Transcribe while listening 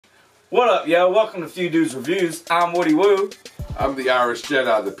What up, yo? Welcome to VooDew's Reviews. I'm Woody Woo. I'm the Irish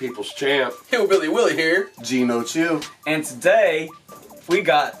Jedi, the People's Champ. Hillbilly Willie here. Gino Chill. And today, we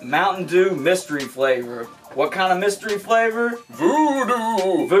got Mountain Dew mystery flavor. What kind of mystery flavor?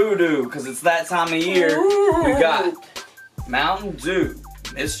 VooDew. VooDew, because it's that time of year. Ooh. We got Mountain Dew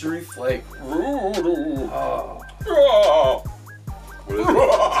mystery flavor. VooDew. Oh. Oh. What is it?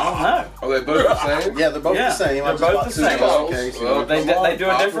 I don't know. Are they both the same? Yeah, they're both Yeah, the same. they're I just both bought the two same. just in case, you know. They do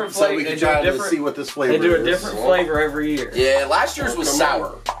a different So flavor. we They can do a try to different. see what this flavor They do a is. different flavor every year. Yeah, last year's was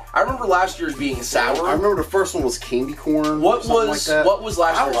sour. I remember last year's being sour. I remember the first one was candy corn. What something was like that. what was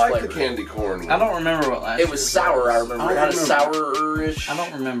last I year's like flavor? the candy corn. I don't remember what last. It was sour. I remember. I It had a remember. sour-ish. I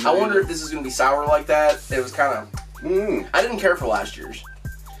don't remember. I wonder either. if this is gonna be sour like that. It was kind of. I didn't care for last year's.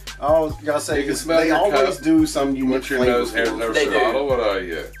 Oh, gotta say, You can 'cause smell they your always cup. do some unique What's your flavor nose hair? for it. Never They do. bottle? What are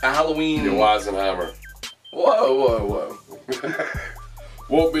you? A Halloween. You Weisenheimer. Whoa, whoa, whoa.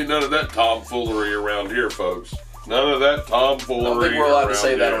 Won't be none of that tomfoolery around here, folks. None of that I tomfoolery. don't think we're allowed to around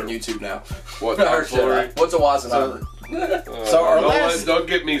say that here. on YouTube now. What Or should I? tomfoolery? What's a Weisenheimer? So our don't, last- don't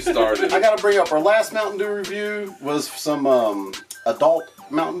get me started. I gotta bring up our last Mountain Dew review was some adult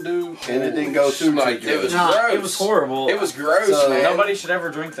Mountain Dew, and it didn't go too Snake. good. It was Nah, gross. it was horrible. It was gross, So, man. Nobody should ever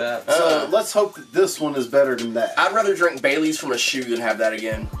drink that. So let's hope that this one is better than that. I'd rather drink Bailey's from a shoe than have that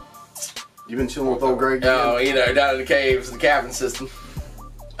again. You been chilling with old Greg? Oh, you know, down in the caves, the cabin system.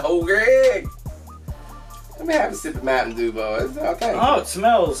 Oh, Greg! Let me have a sip of Mountain Dew, boys. Okay. Oh, it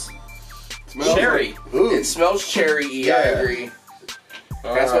smells. Smells Cherry. Ooh. It smells cherry-y, I Yeah. agree.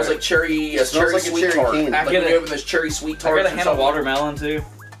 All It smells right. like cherry, a Smells cherry like a sweet cherry tart. candy. Like I get when it. you open this cherry sweet I tart. got a hint of watermelon too.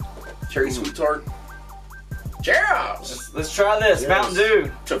 Cherry sweet tart. Cheers! Let's try this Yes. Mountain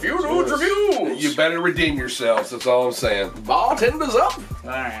Dew. To VooDew reviews. You better redeem yourselves. That's all I'm saying. Bartenders up. All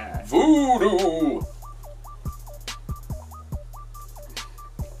right. VooDew.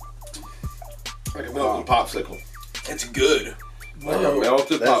 Like a melted popsicle. It's good. Like a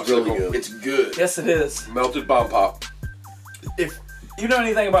melted That's popsicle. really good. It's good. Yes, it is. Melted bomb pop. If you know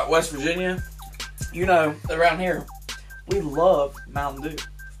anything about West Virginia, you know around here we love Mountain Dew,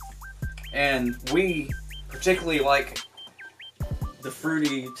 and we particularly like the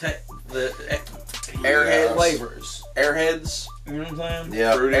fruity, Airheads. flavors. Airheads. You know what I'm saying?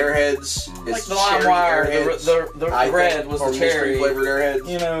 Yeah. Fruity. Airheads. Like It's the cherry LimeWire, Airheads. the I red think, was or the mystery cherry. flavored Airheads.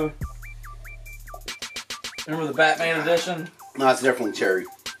 You know, remember the Batman edition? No, it's definitely cherry.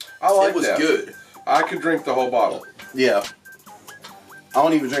 I like It was that. good. I could drink the whole bottle. Yeah. I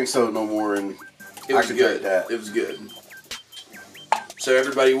don't even drink soda no more, and It I was could good. drink that. It was good. So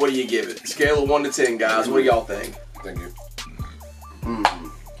everybody, what do you give it? Scale of 1 to 10, guys. What do y'all think? Thank you.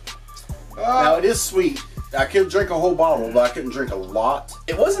 Now it is sweet. I could drink a whole bottle, but I couldn't drink a lot.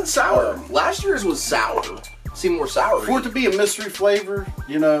 It wasn't sour. Last year's was sour. Seemed more sour. For it to be a mystery flavor,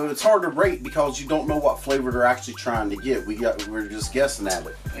 you know, it's hard to rate because you don't know what flavor they're actually trying to get. We're just guessing at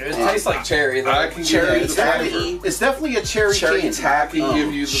it. It tastes like cherry. Though. I can Cherry give you the taffy. flavor. It's definitely a cherry Cherry candy. taffy,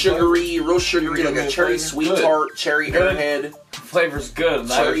 give you the sugary, real sugary, Give like me a the cherry flavor. sweet Good. tart, cherry Good. airhead, Flavor's good.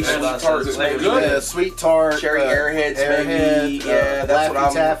 Cherry That's sweet what I tart said. is Flavor's good. Yeah, sweet tart. cherry airheads, maybe. Airhead, Yeah, that's what Laffy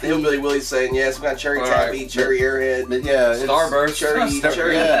I'm. Taffy. Hillbilly Willie's saying yes. We got cherry All taffy, right. cherry airhead, But yeah, it's, Starburst. cherry Yeah. sweet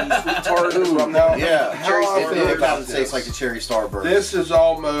tart. That's what I'm thinking. Yeah, Cherry How I it feel did Starburst. about kind of taste like a cherry Starburst. This is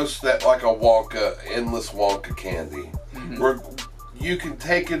almost that like a Wonka, endless Wonka candy, where you can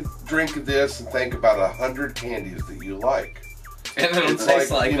take a drink of this and think about 100 candies that you like. And it'll It's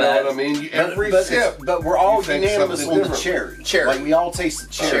taste like you that. know what I mean? Every but, sip. but we're all you think unanimous something on the different. cherry. Cherry. Like we all taste the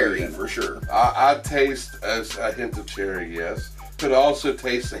cherry. Cherry for sure. I taste a hint of cherry, yes, but also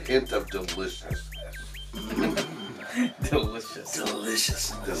taste a hint of deliciousness. Delicious.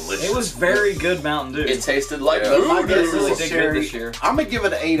 Delicious. Delicious. It was very good Mountain Dew. It tasted like Yeah. My VooDew. guess really is did good cherry. this year. I'm gonna give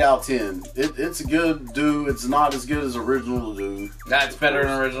it an 8 out of 10. It's a good Dew. It's not as good as original Dew. That's better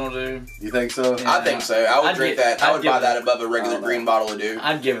than original Dew. You think so? Yeah. I think so. I would I'd drink get- that. I I'd would give buy it- that above a regular Oh, no. green bottle of Dew.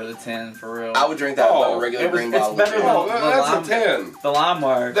 I'd give it a 10 for real. I would drink that above Oh, a regular it was- green it's bottle better of Dew. Oh, than- that's lime- a 10. The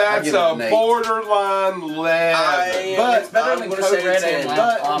LimeWire. That's give it a an 8. borderline 11. But it's better I'm than gonna Code say Red 10. and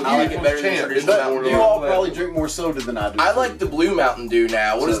But I like it better than Champ. traditional But Mountain you Dew. all probably drink more soda than I do. I like the blue Mountain Dew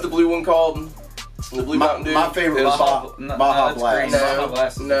now. What is the blue one called? The blue Mountain Dew? My favorite Is is Baja no, Baja it's Blast. green. Baja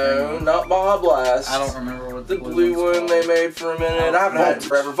Blast is No, green. not Baja Blast. I don't remember what The blue one's one called. they made for a minute. I haven't had it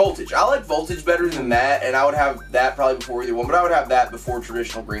forever. Voltage. I like Voltage better than that, and I would have that probably before either one, but I would have that before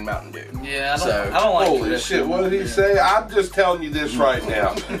traditional green Mountain Dew. Yeah, So, I don't like Holy traditional shit, what did he Mountain say? I'm just telling you this right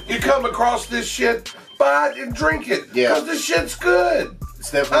now. You come across this shit, buy it and drink it. Yeah. Because the shit's good.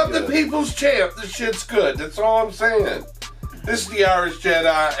 It's I'm definitely the good. people's champ. The shit's good. That's all I'm saying. This is the Irish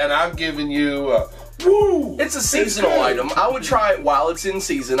Jedi, and I'm giving you Woo! It's a seasonal good. item. I would try it while it's in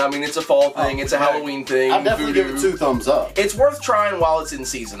season. I mean, it's a fall thing. It's a Halloween thing. I'd definitely give it voodoo. 2 thumbs up. It's worth trying while it's in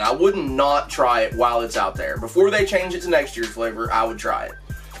season. I would not try it while it's out there. Before they change it to next year's flavor, I would try it.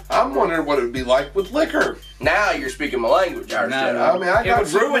 I'm wondering what it would be like with liquor. Now you're speaking my language, Irish No, Jedi. no. I mean, I It got would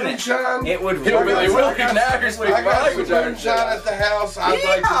some ruin it. moonshine. It would Hillbilly ruin it. Willie, now you're speaking I my got language, some Irish moonshine Jedi. at the house. I'd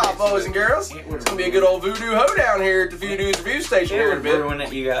like Yeah, to boys and girls. It It's would gonna be a good old voodoo hoe down here at the VooDew's Review Station It here in a would bit. ruin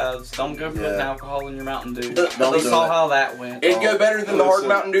it, you guys. Don't go putting Yeah. alcohol in your Mountain Dew. Don't We do saw it. how that went. It'd go better than the hard Listen.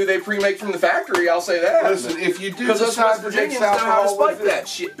 Mountain Dew they pre-make from the factory, I'll say that. Listen, if you do Because us decide West to mix Virginians know how to alcohol spike with it, that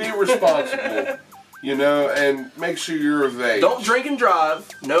shit. be responsible. You know, and make sure you're of age. Don't drink and drive.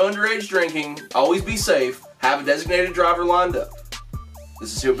 No underage drinking. Always be safe. Have a designated driver lined up.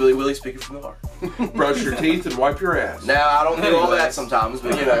 This is Hillbilly Willie speaking from the heart. Brush your teeth and wipe your ass. Now, I don't do all that sometimes,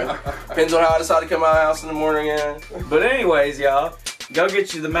 but you know, depends on how I decide to come out of the house in the morning. Yeah. But anyways, y'all, go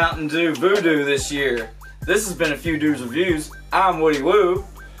get you the Mountain Dew VooDew this year. This has been a few Dews Reviews. I'm Woody Woo.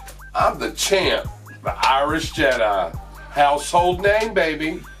 I'm the champ, the Irish Jedi. Household name,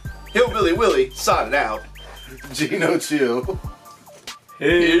 baby. Hillbilly Willie, signing out. Gino Chill.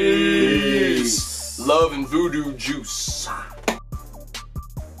 Peace. Love and voodoo juice.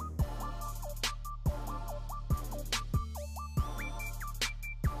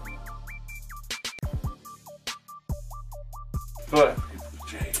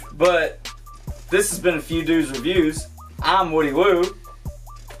 But this has been a few Dews Reviews. I'm Woody Woo.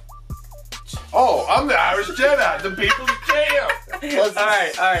 Oh, I'm the Irish Jedi, the people's champ. All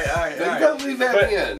right. You gotta leave that in.